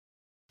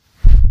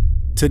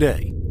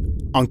Today,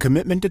 on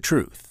Commitment to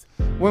Truth.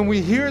 When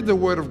we hear the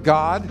word of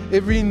God,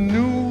 it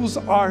renews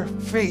our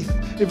faith.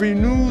 It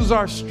renews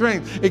our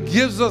strength. It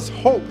gives us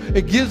hope.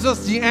 It gives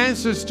us the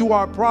answers to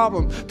our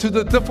problems, to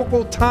the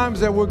difficult times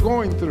that we're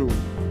going through.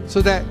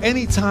 So that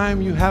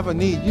anytime you have a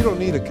need, you don't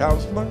need a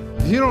counselor.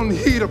 You don't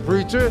need a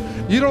preacher.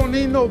 You don't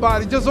need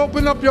nobody. Just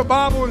open up your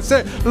Bible and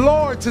say,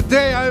 Lord,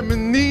 today I am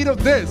in need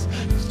of this.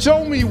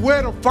 Show me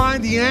where to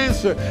find the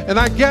answer. And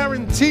I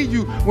guarantee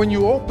you, when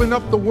you open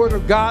up the Word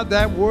of God,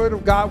 that Word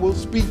of God will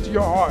speak to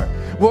your heart,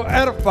 will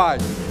edify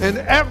you. And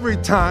every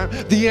time,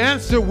 the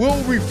answer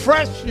will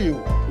refresh you.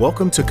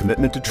 Welcome to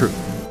Commitment to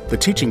Truth, the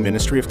teaching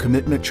ministry of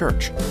Commitment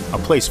Church, a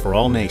place for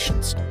all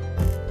nations.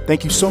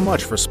 Thank you so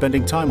much for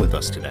spending time with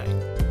us today.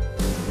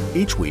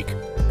 Each week,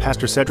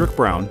 Pastor Cedric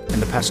Brown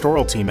and the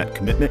pastoral team at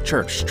Commitment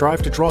Church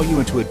strive to draw you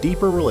into a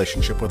deeper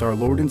relationship with our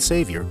Lord and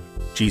Savior,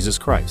 Jesus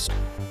Christ.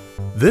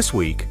 This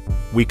week,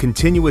 we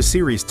continue a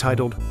series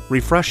titled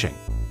Refreshing.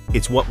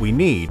 It's what we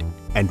need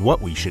and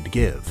what we should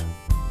give.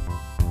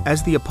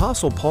 As the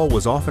Apostle Paul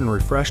was often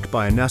refreshed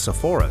by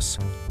Onesiphorus,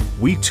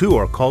 we too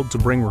are called to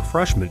bring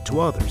refreshment to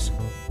others.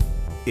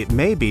 It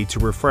may be to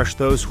refresh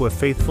those who have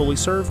faithfully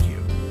served you.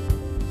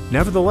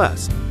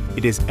 Nevertheless,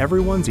 it is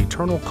everyone's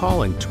eternal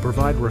calling to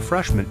provide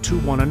refreshment to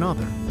one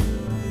another.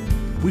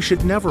 We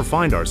should never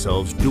find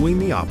ourselves doing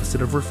the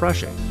opposite of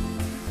refreshing,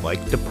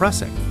 like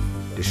depressing,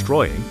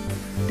 destroying,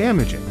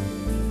 damaging,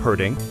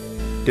 hurting,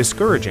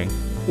 discouraging,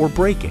 or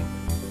breaking.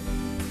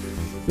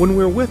 When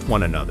we're with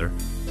one another,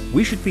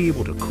 we should be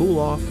able to cool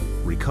off,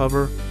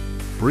 recover,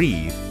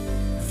 breathe,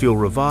 feel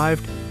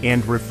revived,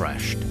 and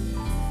refreshed.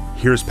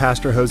 Here's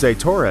Pastor Jose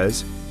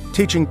Torres,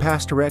 teaching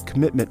pastor at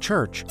Commitment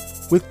Church,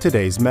 with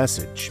today's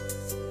message.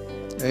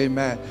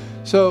 Amen.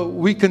 So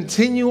we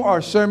continue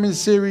our sermon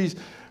series,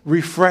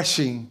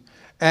 Refreshing.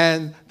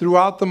 And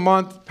throughout the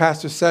month,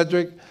 Pastor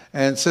Cedric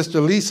and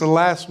Sister Lisa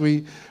last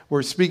week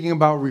were speaking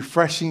about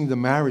refreshing the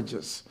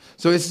marriages.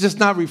 So it's just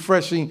not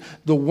refreshing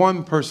the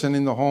one person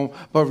in the home,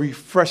 but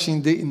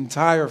refreshing the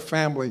entire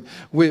family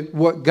with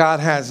what God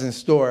has in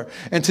store.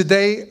 And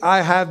today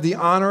I have the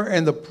honor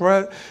and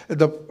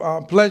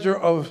the pleasure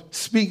of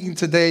speaking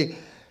today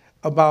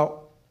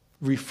about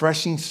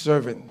refreshing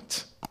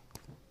servant.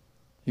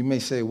 You may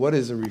say, what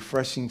is a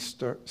refreshing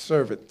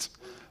servant?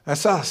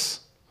 That's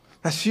us.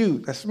 That's you.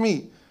 That's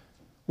me.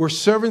 We're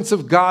servants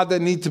of God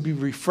that need to be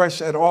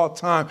refreshed at all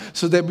times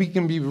so that we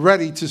can be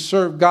ready to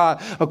serve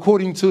God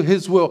according to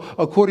His will,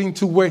 according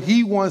to where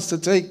He wants to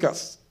take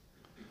us.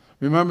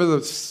 Remember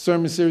the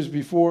sermon series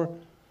before?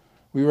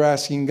 We were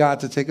asking God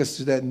to take us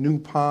to that new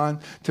pond,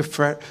 to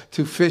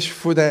fish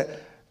for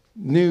that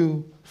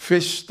new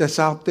fish that's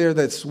out there,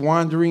 that's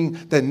wandering,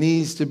 that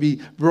needs to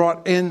be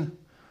brought in.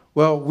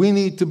 Well, we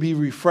need to be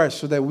refreshed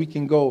so that we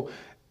can go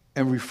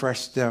and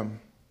refresh them.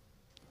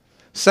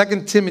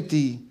 2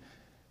 Timothy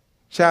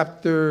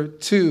chapter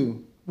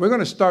 2. We're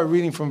going to start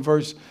reading from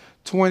verse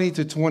 20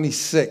 to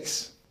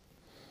 26.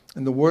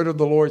 And the word of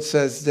the Lord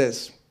says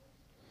this.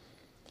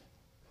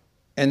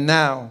 And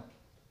now,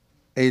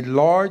 a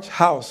large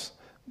house,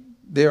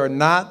 there are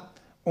not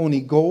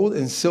only gold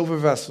and silver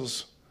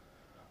vessels,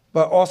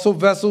 but also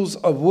vessels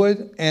of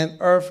wood and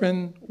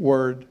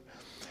earthenware,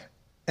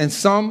 and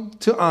some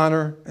to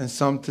honor and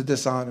some to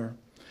dishonor.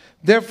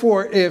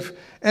 Therefore, if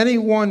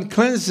anyone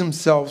cleanses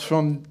himself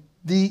from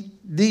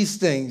these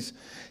things,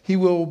 he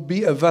will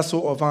be a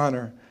vessel of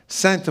honor,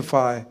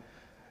 sanctified,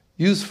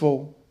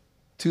 useful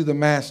to the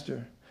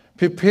master,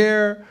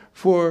 prepare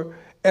for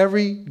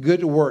every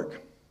good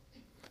work.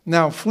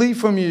 Now flee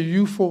from your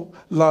youthful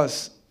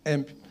lusts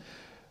and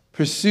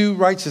pursue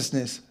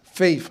righteousness,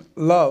 faith,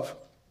 love,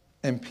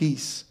 and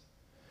peace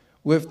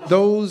with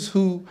those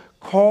who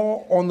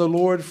call on the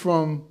Lord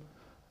from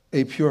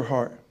a pure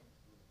heart.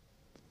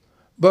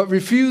 But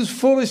refuse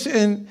foolish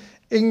and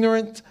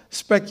ignorant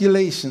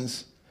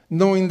speculations,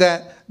 knowing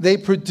that they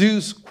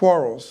produce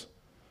quarrels.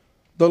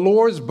 The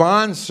Lord's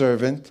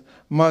bondservant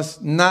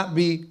must not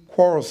be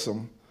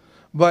quarrelsome,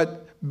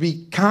 but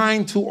be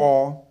kind to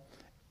all,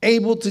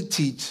 able to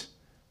teach,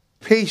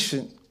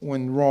 patient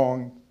when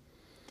wrong,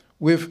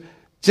 with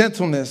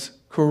gentleness,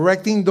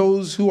 correcting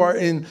those who are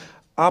in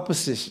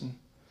opposition,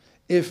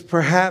 if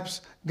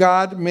perhaps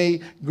God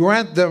may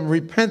grant them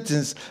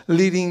repentance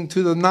leading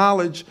to the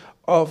knowledge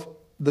of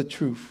the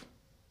truth,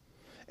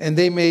 and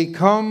they may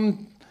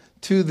come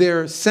to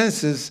their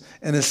senses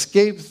and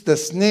escape the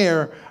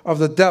snare of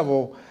the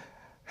devil,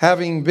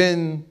 having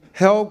been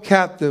held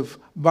captive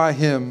by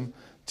him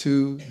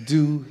to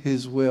do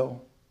his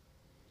will.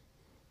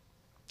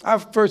 I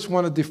first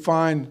want to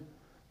define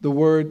the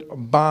word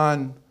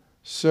bond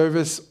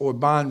service or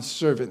bond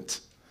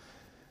servant.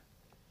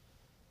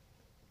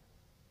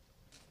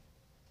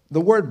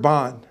 The word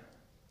bond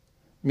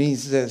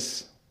means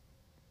this: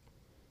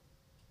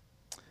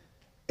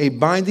 a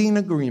binding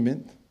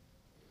agreement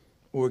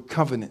or a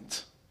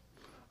covenant.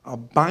 A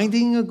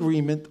binding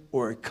agreement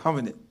or a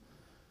covenant.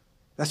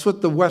 That's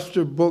what the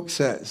Webster book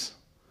says.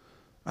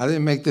 I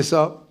didn't make this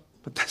up,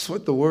 but that's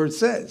what the word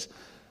says.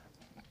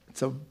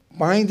 It's a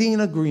binding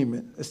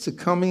agreement. It's to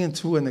coming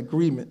into an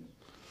agreement.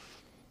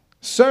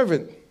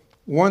 Servant,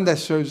 one that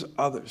serves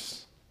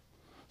others.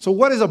 So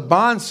what is a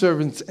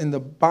bondservant in the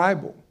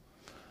Bible?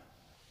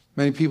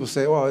 Many people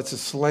say, well, it's a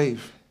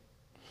slave.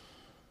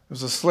 It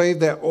was a slave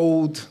that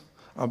owed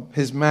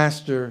his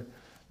master,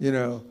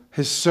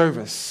 his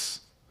service.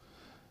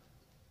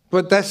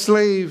 But that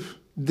slave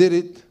did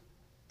it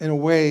in a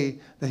way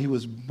that he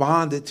was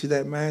bonded to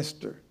that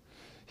master.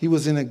 He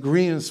was in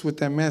agreement with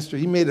that master.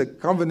 He made a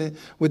covenant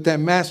with that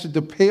master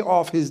to pay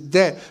off his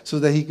debt so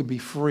that he could be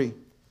free.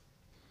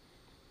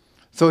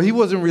 So he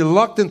wasn't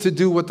reluctant to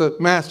do what the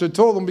master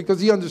told him because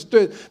he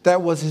understood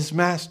that was his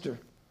master.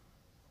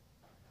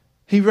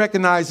 He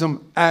recognized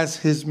him as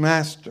his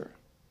master.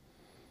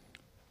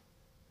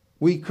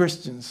 We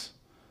Christians,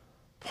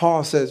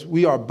 Paul says,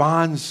 we are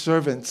bond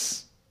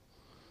servants.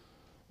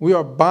 We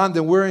are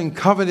bonded. We're in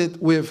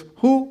covenant with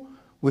who?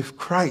 With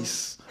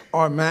Christ,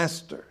 our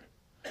master,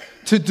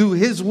 to do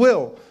his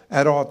will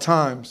at all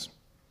times.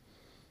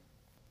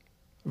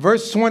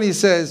 Verse 20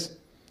 says,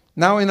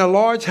 now in a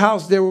large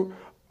house there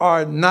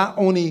are not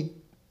only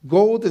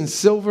gold and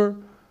silver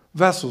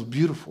vessels,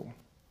 beautiful,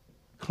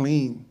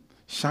 clean,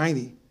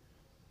 shiny,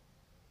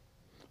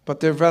 but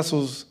they're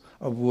vessels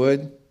of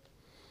wood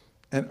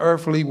and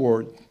earthly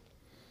wood.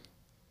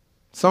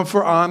 Some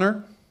for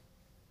honor,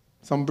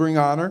 some bring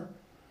honor,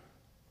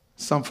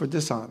 some for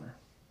dishonor.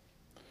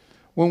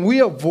 When we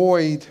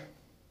avoid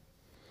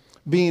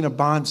being a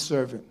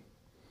bondservant,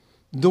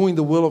 doing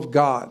the will of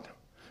God,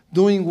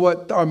 doing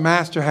what our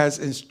master has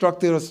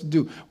instructed us to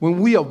do,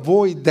 when we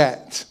avoid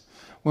that,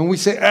 when we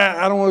say,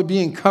 I don't want to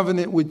be in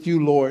covenant with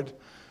you, Lord.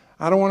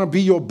 I don't want to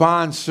be your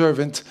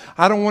bondservant.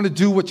 I don't want to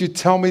do what you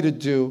tell me to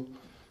do.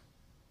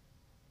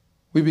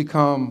 We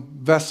become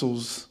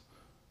vessels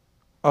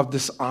of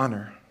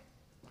dishonor.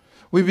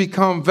 We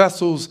become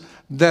vessels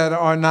that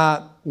are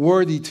not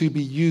worthy to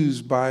be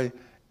used by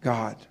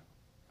God.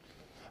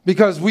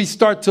 Because we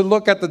start to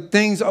look at the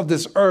things of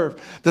this earth,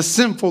 the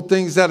sinful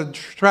things that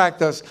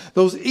attract us,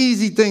 those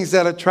easy things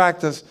that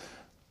attract us.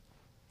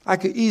 I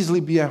could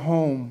easily be at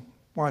home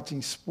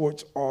watching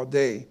sports all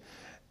day.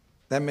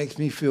 That makes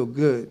me feel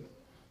good.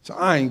 So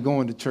I ain't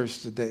going to church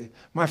today.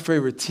 My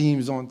favorite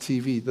team's on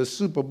TV. The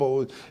Super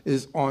Bowl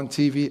is on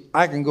TV.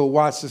 I can go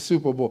watch the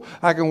Super Bowl.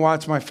 I can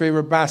watch my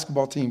favorite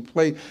basketball team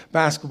play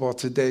basketball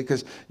today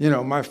because,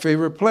 my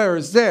favorite player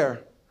is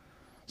there.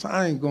 So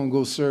I ain't going to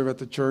go serve at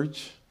the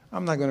church.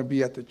 I'm not going to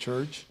be at the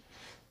church.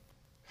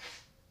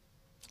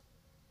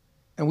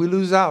 And we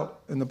lose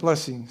out in the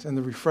blessings and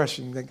the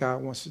refreshing that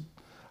God wants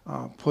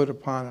to put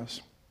upon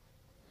us.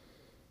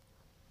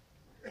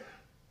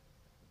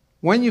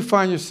 When you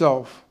find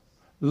yourself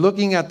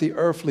looking at the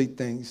earthly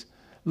things,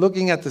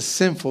 looking at the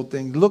sinful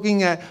things,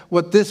 looking at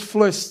what this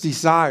flesh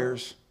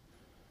desires,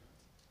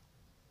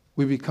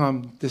 we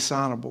become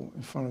dishonorable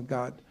in front of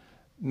God,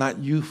 not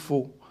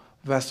youthful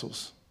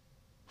vessels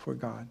for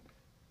God.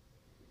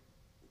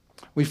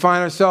 We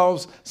find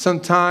ourselves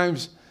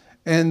sometimes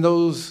in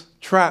those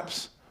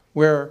traps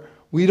where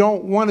we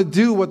don't want to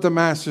do what the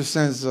master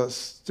sends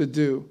us to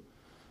do.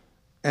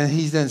 And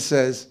he then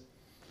says,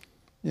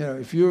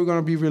 if you're going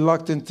to be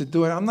reluctant to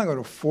do it, I'm not going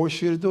to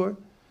force you to do it.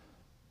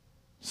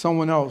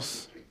 Someone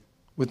else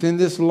within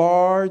this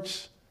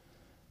large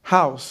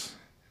house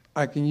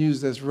I can use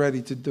that's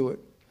ready to do it.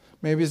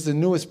 Maybe it's the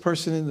newest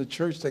person in the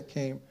church that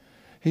came.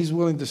 He's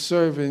willing to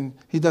serve and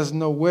he doesn't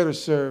know where to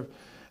serve.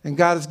 And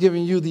God has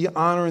given you the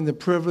honor and the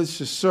privilege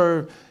to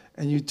serve,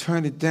 and you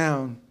turn it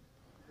down.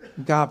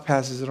 God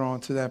passes it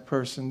on to that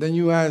person. Then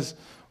you ask,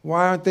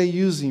 why aren't they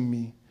using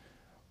me?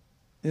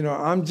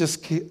 I'm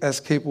just as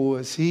capable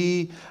as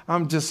he.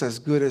 I'm just as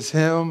good as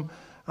him.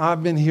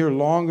 I've been here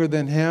longer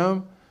than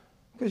him.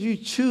 Because you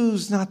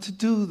choose not to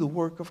do the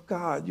work of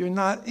God. You're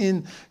not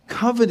in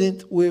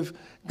covenant with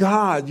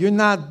God. You're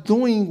not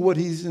doing what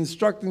he's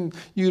instructing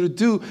you to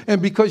do.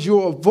 And because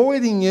you're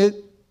avoiding it,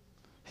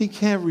 he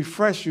can't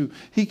refresh you.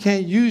 He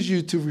can't use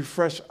you to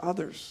refresh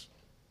others.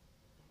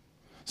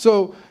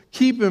 So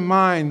keep in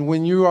mind,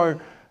 when you are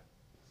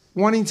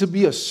wanting to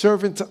be a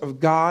servant of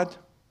God,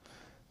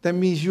 that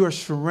means you are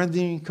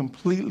surrendering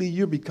completely.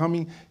 You're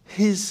becoming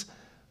his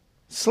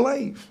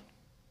slave.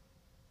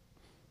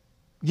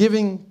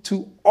 Giving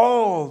to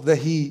all that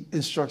he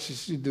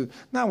instructs you to do.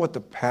 Not what the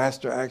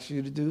pastor asks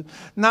you to do.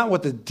 Not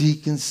what the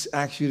deacons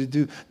ask you to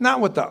do. Not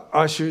what the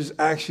ushers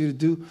ask you to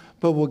do.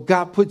 But what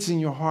God puts in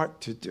your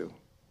heart to do.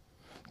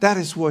 That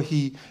is what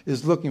he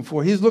is looking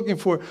for. He's looking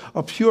for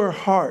a pure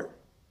heart.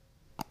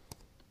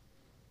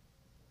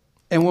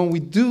 And when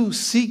we do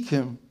seek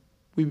him,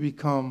 we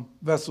become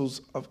vessels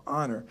of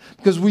honor.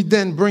 Because we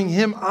then bring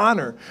him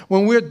honor.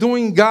 When we're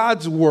doing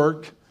God's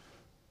work,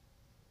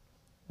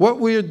 what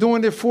we are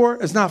doing it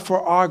for is not for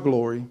our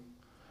glory.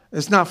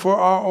 It's not for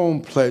our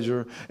own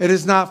pleasure. It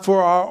is not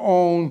for our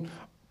own,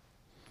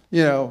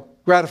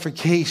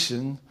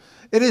 gratification.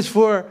 It is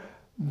for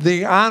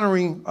the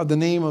honoring of the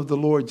name of the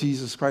Lord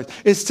Jesus Christ.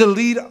 It's to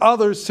lead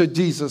others to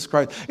Jesus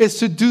Christ. It's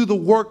to do the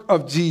work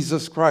of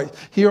Jesus Christ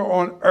here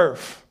on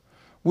earth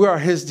We are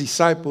his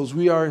disciples.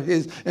 We are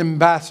his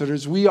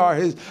ambassadors. We are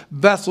his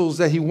vessels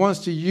that he wants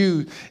to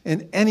use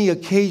in any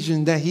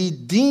occasion that he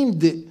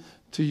deemed it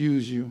to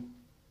use you.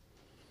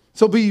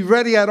 So be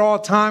ready at all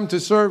times to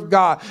serve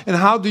God. And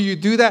how do you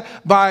do that?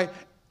 By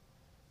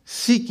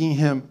seeking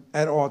him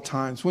at all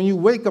times. When you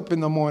wake up in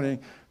the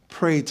morning,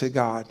 pray to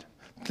God.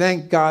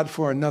 Thank God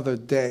for another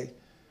day.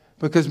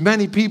 Because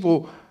many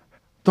people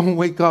don't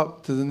wake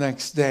up to the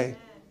next day.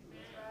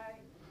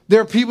 There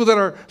are people that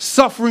are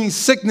suffering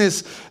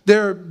sickness.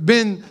 They're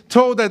been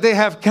told that they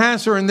have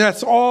cancer, and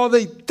that's all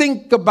they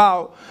think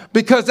about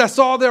because that's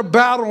all they're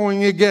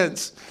battling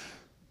against.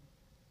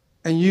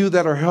 And you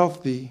that are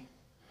healthy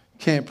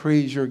can't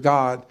praise your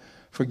God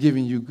for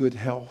giving you good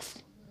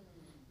health.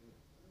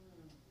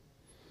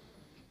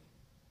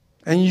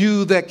 And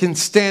you that can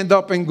stand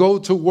up and go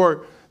to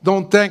work,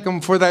 don't thank him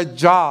for that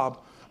job.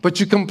 But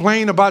you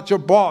complain about your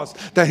boss,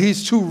 that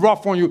he's too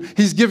rough on you.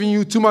 He's giving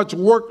you too much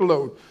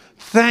workload.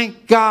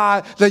 Thank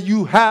God that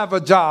you have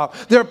a job.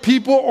 There are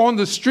people on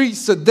the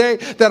streets today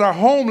that are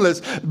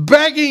homeless,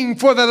 begging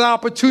for that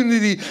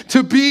opportunity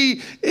to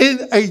be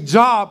in a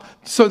job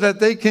so that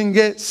they can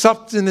get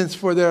sustenance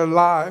for their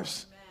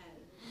lives.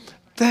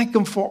 Thank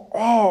him for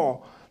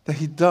all that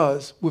he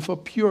does with a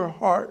pure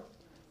heart.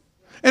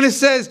 And it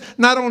says,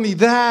 not only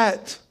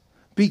that,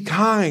 be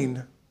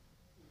kind.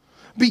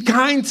 Be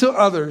kind to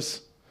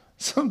others.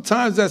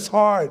 Sometimes that's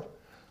hard,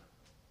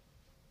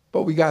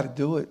 but we got to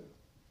do it.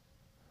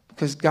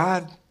 Because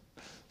God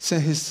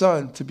sent his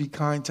son to be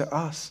kind to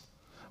us.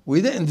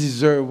 We didn't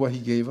deserve what he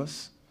gave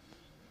us.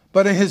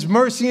 But in his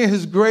mercy and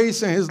his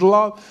grace and his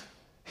love,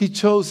 he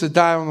chose to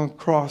die on the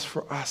cross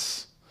for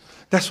us.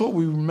 That's what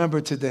we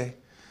remember today.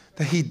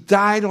 That he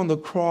died on the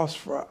cross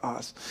for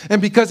us.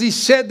 And because he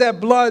shed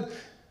that blood,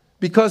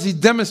 because he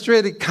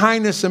demonstrated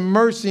kindness and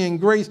mercy and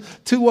grace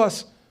to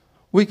us,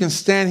 we can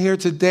stand here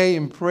today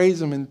and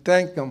praise him and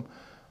thank him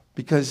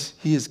because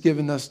he has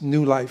given us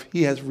new life.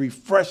 He has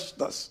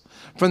refreshed us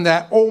from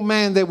that old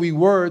man that we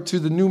were to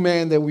the new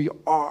man that we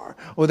are,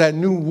 or that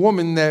new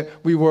woman that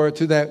we were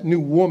to that new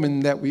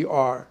woman that we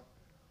are.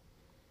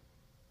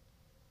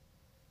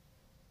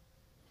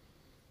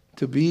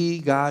 To be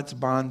God's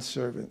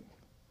bondservant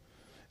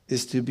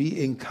is to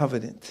be in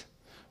covenant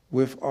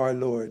with our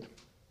Lord,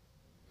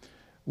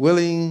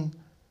 willing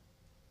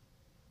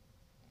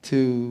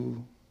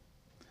to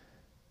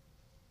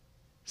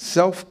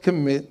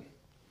self-commit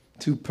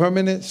to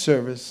permanent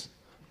service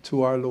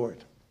to our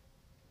Lord.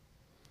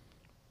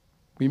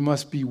 We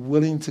must be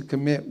willing to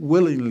commit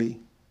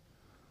willingly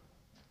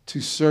to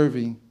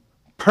serving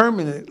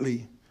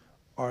permanently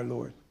our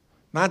Lord.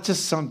 Not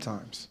just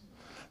sometimes.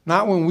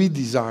 Not when we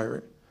desire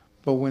it,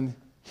 but when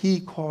he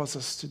calls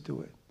us to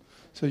do it.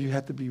 So you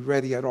have to be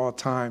ready at all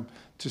times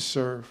to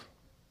serve.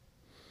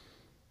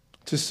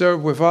 To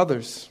serve with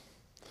others.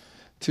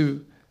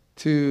 To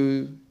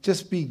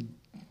just be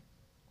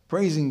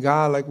praising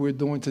God like we're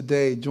doing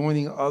today.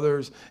 Joining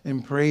others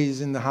in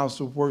praise in the house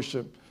of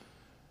worship.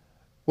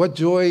 What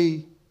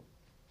joy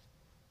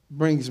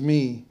brings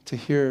me to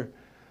hear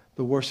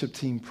the worship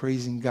team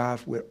praising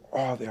God with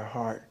all their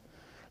heart,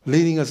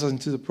 leading us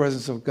into the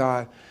presence of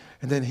God,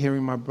 and then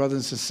hearing my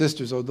brothers and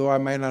sisters, although I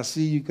might not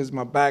see you because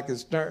my back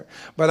is turned,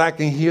 but I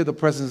can hear the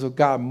presence of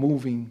God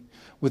moving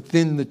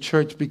within the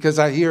church because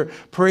I hear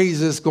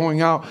praises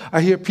going out.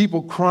 I hear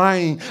people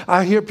crying.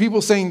 I hear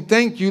people saying,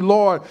 thank you,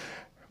 Lord.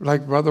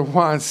 Like Brother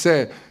Juan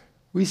said,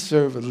 we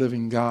serve a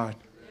living God.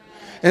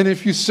 And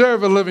if you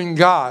serve a living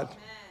God,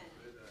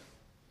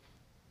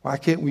 why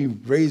can't we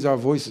raise our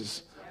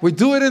voices? We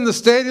do it in the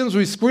stadiums.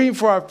 We scream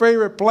for our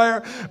favorite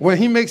player when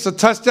he makes a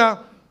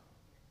touchdown.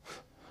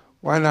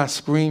 Why not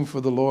scream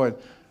for the Lord?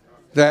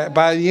 That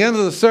by the end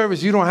of the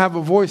service, you don't have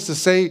a voice to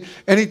say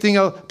anything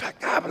else.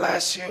 God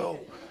bless you,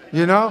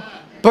 you know?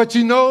 But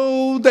you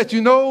know that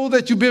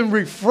you've been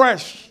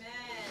refreshed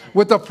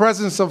with the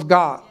presence of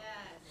God.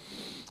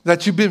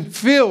 That you've been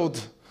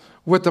filled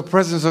with the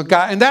presence of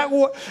God. And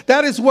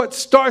that is what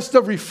starts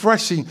the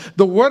refreshing.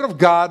 The Word of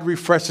God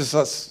refreshes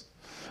us.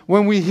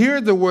 When we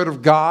hear the Word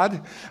of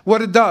God,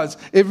 what it does,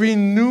 it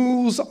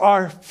renews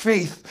our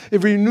faith.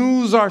 It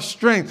renews our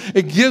strength.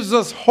 It gives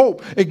us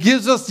hope. It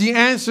gives us the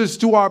answers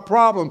to our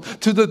problems,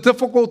 to the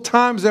difficult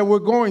times that we're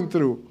going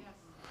through.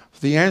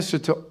 The answer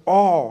to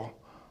all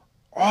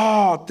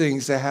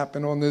things that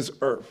happen on this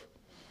earth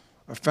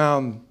are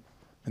found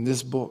in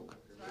this book.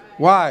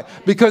 Why?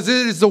 Because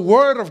it is the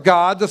Word of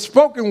God, the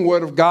spoken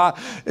Word of God,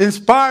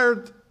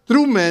 inspired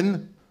through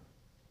men,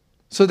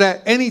 so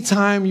that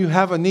anytime you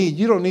have a need,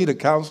 you don't need a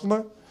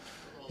counselor.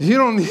 You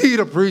don't need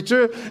a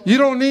preacher. You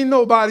don't need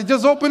nobody.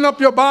 Just open up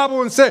your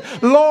Bible and say,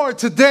 Lord,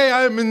 today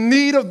I am in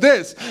need of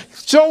this.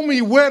 Show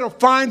me where to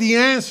find the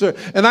answer.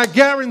 And I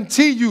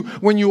guarantee you,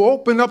 when you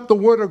open up the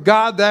Word of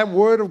God, that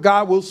Word of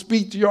God will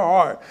speak to your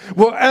heart,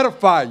 will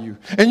edify you.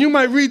 And you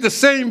might read the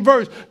same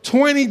verse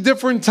 20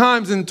 different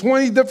times in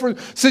 20 different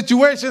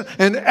situations,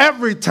 and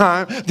every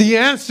time the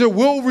answer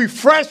will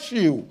refresh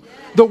you.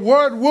 The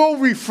Word will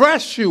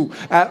refresh you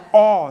at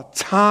all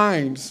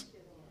times.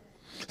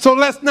 So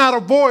let's not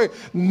avoid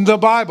the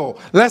Bible.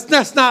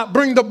 Let's not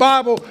bring the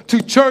Bible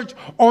to church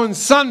on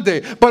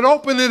Sunday, but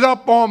open it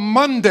up on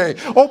Monday.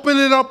 Open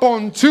it up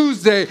on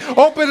Tuesday.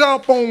 Open it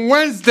up on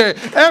Wednesday.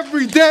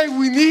 Every day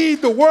we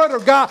need the Word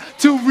of God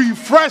to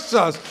refresh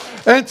us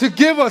and to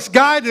give us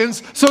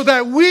guidance so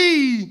that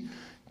we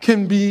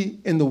can be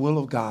in the will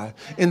of God,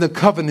 in the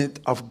covenant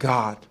of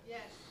God.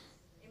 Yes.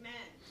 Amen.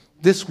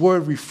 This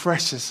Word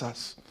refreshes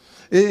us.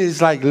 It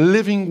is like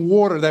living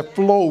water that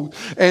flows,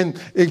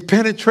 and it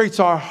penetrates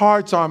our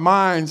hearts, our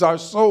minds, our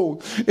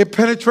soul. It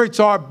penetrates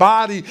our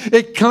body.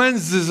 It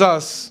cleanses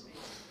us.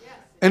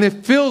 And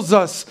it fills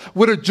us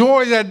with a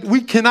joy that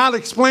we cannot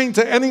explain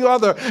to any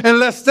other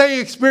unless they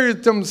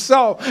experience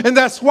themselves. And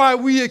that's why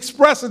we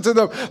express it to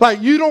them.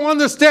 Like, you don't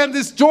understand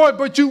this joy,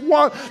 but you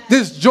want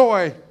this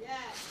joy.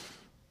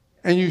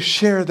 And you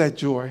share that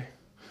joy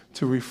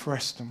to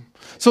refresh them.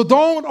 So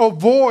don't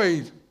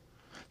avoid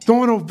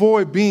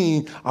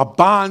being a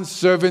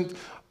bondservant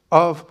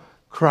of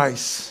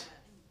Christ.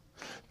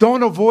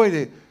 Don't avoid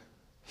it.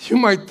 You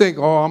might think,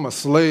 oh, I'm a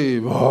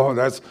slave. Oh,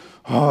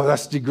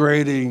 that's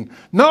degrading.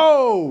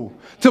 No.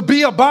 To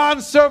be a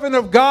bondservant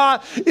of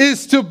God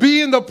is to be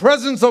in the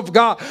presence of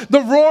God.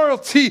 The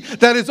royalty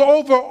that is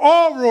over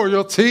all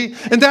royalty.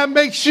 And that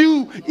makes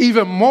you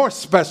even more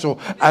special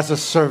as a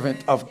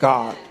servant of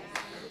God.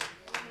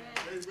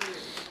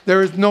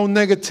 There is no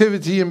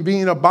negativity in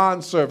being a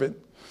bondservant.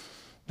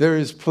 There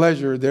is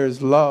pleasure, there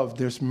is love,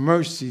 there's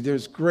mercy,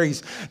 there's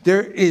grace.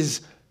 There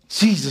is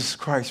Jesus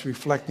Christ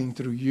reflecting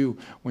through you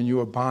when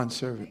you're a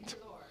bondservant.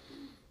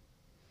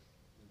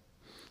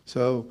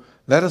 So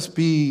let us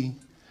be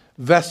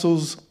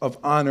vessels of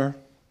honor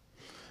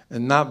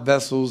and not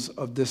vessels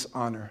of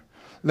dishonor.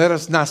 Let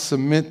us not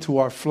submit to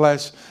our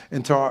flesh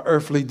and to our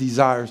earthly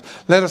desires.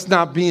 Let us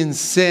not be in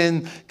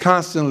sin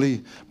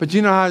constantly. But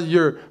you know how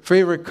your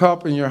favorite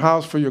cup in your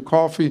house for your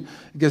coffee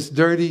gets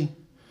dirty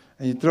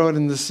and you throw it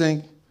in the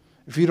sink?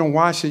 If you don't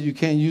wash it, you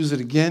can't use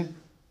it again.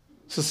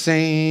 It's the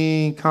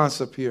same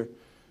concept here.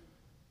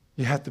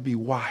 You have to be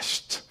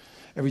washed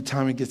every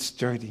time it gets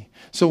dirty.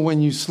 So when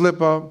you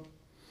slip up,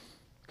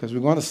 because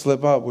we're going to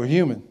slip up, we're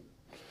human.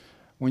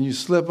 When you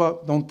slip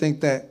up, don't think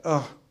that,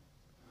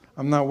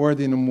 I'm not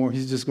worthy anymore.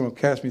 He's just going to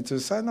cast me to the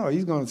side. No,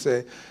 he's going to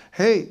say,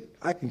 hey,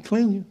 I can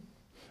clean you.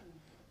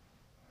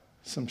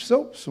 Some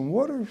soap, some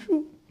water,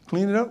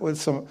 clean it up with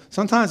some.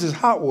 Sometimes it's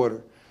hot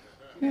water.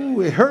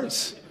 Ooh, it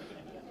hurts.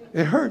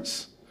 It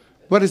hurts.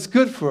 But it's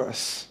good for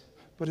us.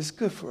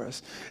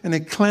 And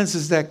it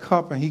cleanses that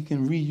cup, and he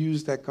can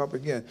reuse that cup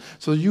again.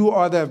 So you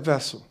are that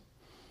vessel.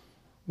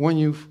 When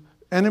your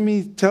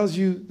enemy tells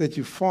you that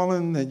you've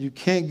fallen, that you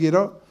can't get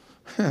up,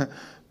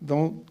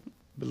 don't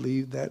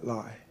believe that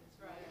lie.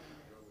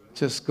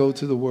 Just go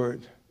to the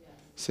Word.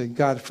 Say,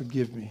 God,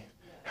 forgive me.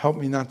 Help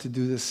me not to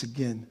do this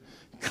again.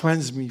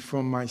 Cleanse me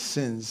from my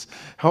sins.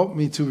 Help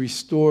me to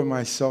restore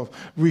myself.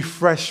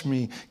 Refresh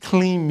me.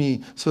 Clean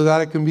me so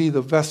that I can be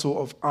the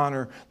vessel of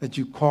honor that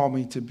you call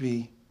me to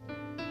be.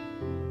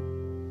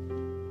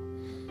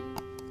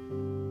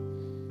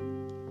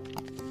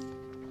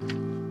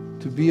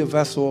 To be a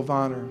vessel of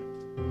honor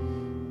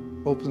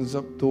opens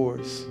up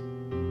doors.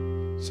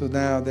 So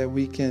now that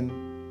we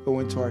can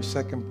go into our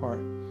second part.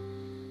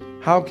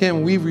 How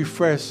can we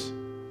refresh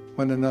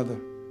one another?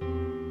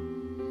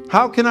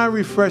 How can I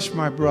refresh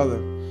my brother,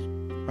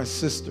 my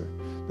sister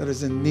that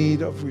is in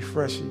need of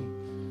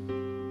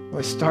refreshing? Well,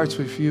 it starts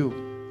with you.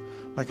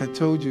 Like I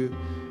told you,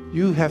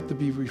 you have to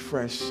be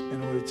refreshed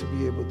in order to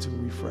be able to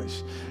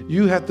refresh.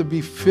 You have to be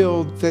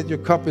filled that your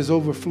cup is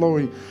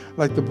overflowing.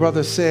 Like the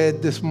brother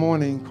said this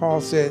morning,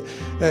 Carl said,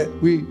 that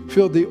we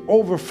feel the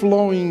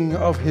overflowing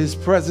of his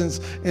presence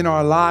in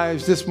our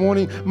lives. This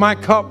morning, my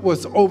cup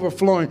was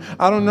overflowing.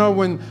 I don't know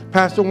when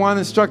Pastor Juan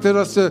instructed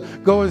us to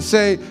go and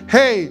say,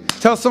 hey,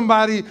 tell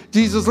somebody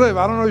Jesus lives.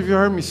 I don't know if you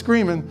heard me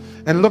screaming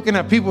and looking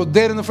at people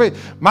dead in the face.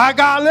 My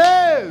God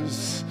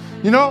lives,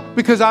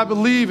 because I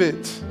believe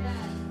it.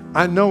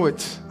 I know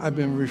it. I've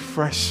been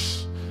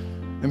refreshed.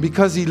 And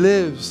because he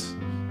lives,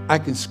 I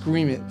can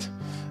scream it.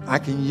 I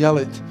can yell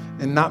it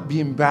and not be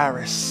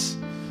embarrassed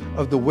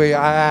of the way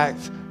I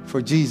act for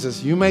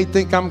Jesus. You may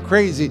think I'm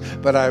crazy,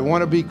 but I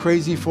want to be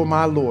crazy for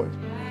my Lord.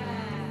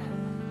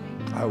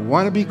 I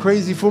want to be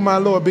crazy for my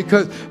Lord,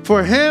 because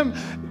for him,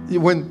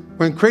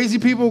 when crazy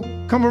people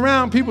come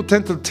around, people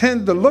tend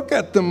to look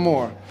at them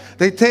more.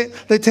 They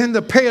tend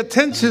to pay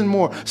attention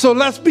more. So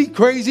let's be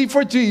crazy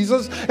for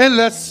Jesus, and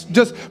let's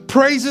just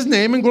praise his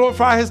name and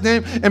glorify his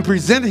name and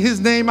present his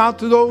name out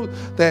to those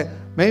that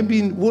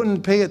maybe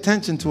wouldn't pay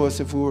attention to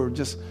us if we were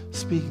just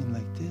speaking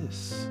like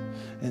this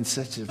in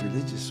such a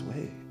religious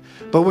way.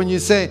 But when you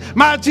say,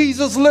 my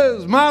Jesus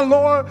lives, my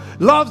Lord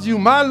loves you,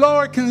 my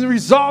Lord can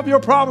resolve your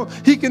problem,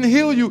 he can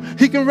heal you,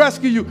 he can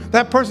rescue you,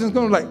 that person's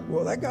going to be like,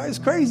 well, that guy is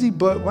crazy,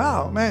 but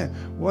wow, man,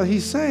 what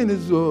he's saying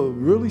is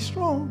really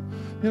strong.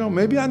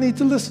 Maybe I need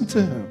to listen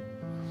to him.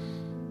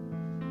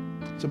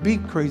 So be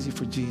crazy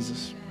for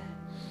Jesus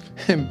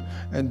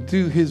and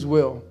do his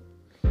will.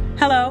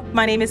 Hello,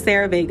 my name is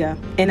Sarah Vega,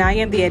 and I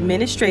am the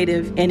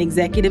Administrative and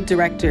Executive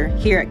Director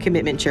here at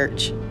Commitment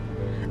Church.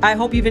 I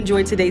hope you've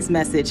enjoyed today's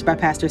message by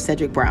Pastor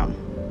Cedric Brown.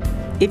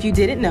 If you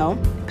didn't know,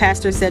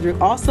 Pastor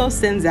Cedric also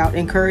sends out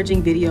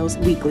encouraging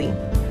videos weekly.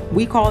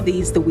 We call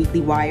these the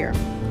Weekly Wire.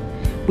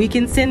 We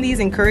can send these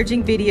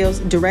encouraging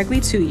videos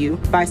directly to you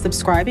by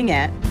subscribing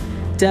at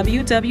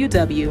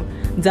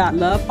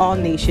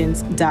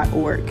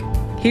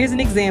www.loveallnations.org. Here's an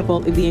example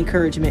of the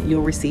encouragement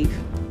you'll receive.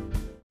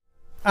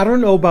 I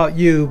don't know about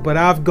you, but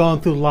I've gone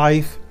through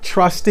life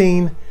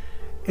trusting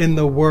in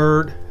the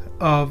word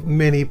of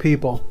many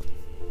people.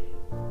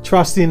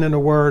 Trusting in the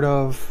word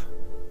of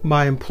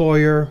my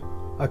employer,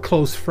 a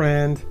close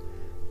friend,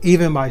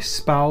 even my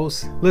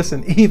spouse,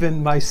 listen,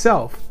 even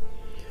myself.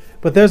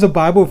 But there's a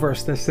Bible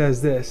verse that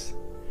says this: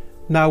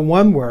 not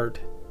one word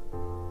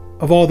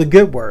of all the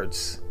good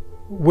words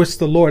which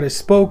the Lord has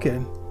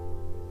spoken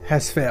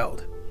has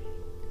failed.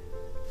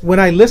 When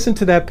I listen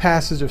to that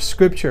passage of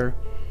scripture,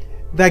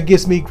 that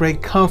gives me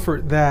great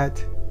comfort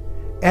that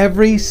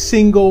every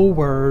single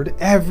word,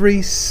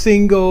 every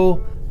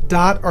single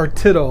dot or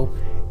tittle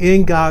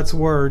in God's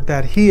word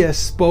that He has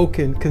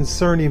spoken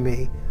concerning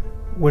me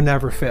will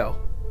never fail.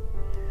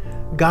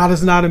 God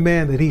is not a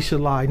man that He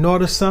should lie, nor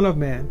the Son of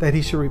Man that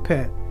He should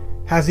repent.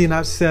 Has He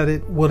not said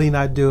it? Will He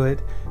not do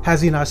it? Has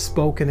He not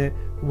spoken it?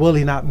 Will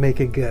He not make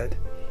it good?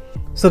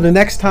 So the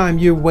next time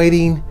you're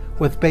waiting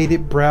with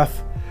bated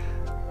breath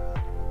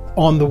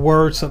on the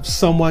words of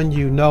someone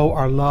you know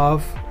or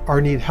love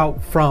or need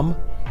help from,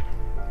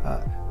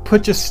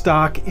 put your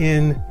stock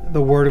in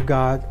the Word of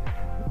God,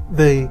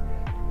 the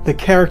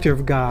character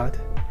of God,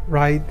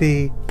 right?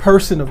 The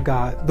person of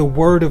God, the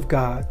Word of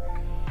God,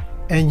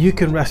 and you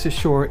can rest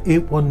assured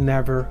it will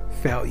never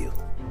fail you.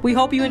 We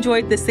hope you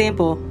enjoyed this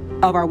sample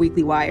of our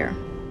Weekly Wire.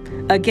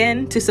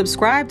 Again, to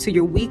subscribe to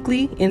your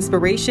weekly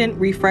inspiration,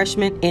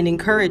 refreshment, and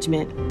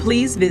encouragement,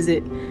 please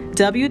visit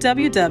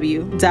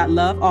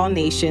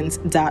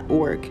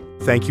www.loveallnations.org.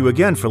 Thank you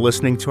again for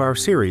listening to our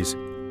series,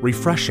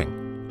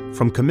 Refreshing,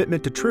 From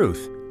Commitment to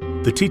Truth,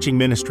 the teaching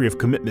ministry of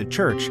Commitment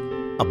Church,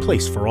 a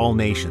place for all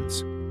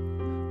nations.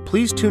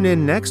 Please tune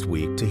in next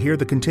week to hear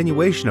the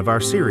continuation of our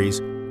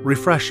series,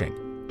 Refreshing.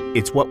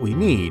 It's what we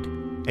need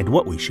and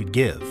what we should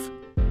give.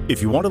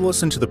 If you want to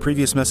listen to the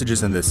previous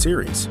messages in this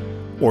series,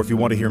 or if you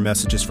want to hear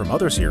messages from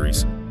other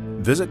series,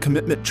 visit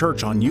Commitment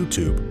Church on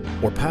YouTube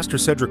or Pastor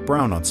Cedric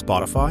Brown on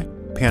Spotify,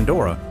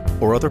 Pandora,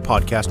 or other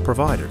podcast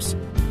providers.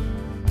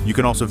 You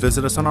can also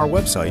visit us on our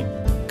website,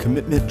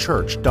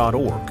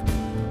 commitmentchurch.org.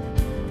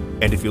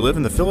 And if you live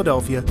in the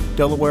Philadelphia,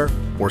 Delaware,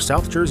 or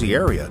South Jersey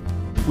area,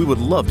 we would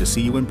love to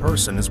see you in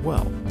person as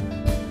well.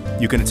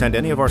 You can attend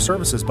any of our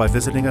services by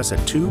visiting us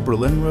at 2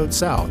 Berlin Road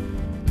South,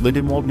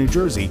 Lindenwold, New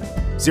Jersey,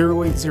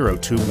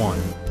 08021.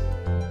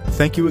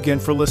 Thank you again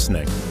for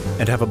listening,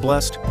 and have a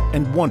blessed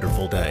and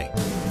wonderful day.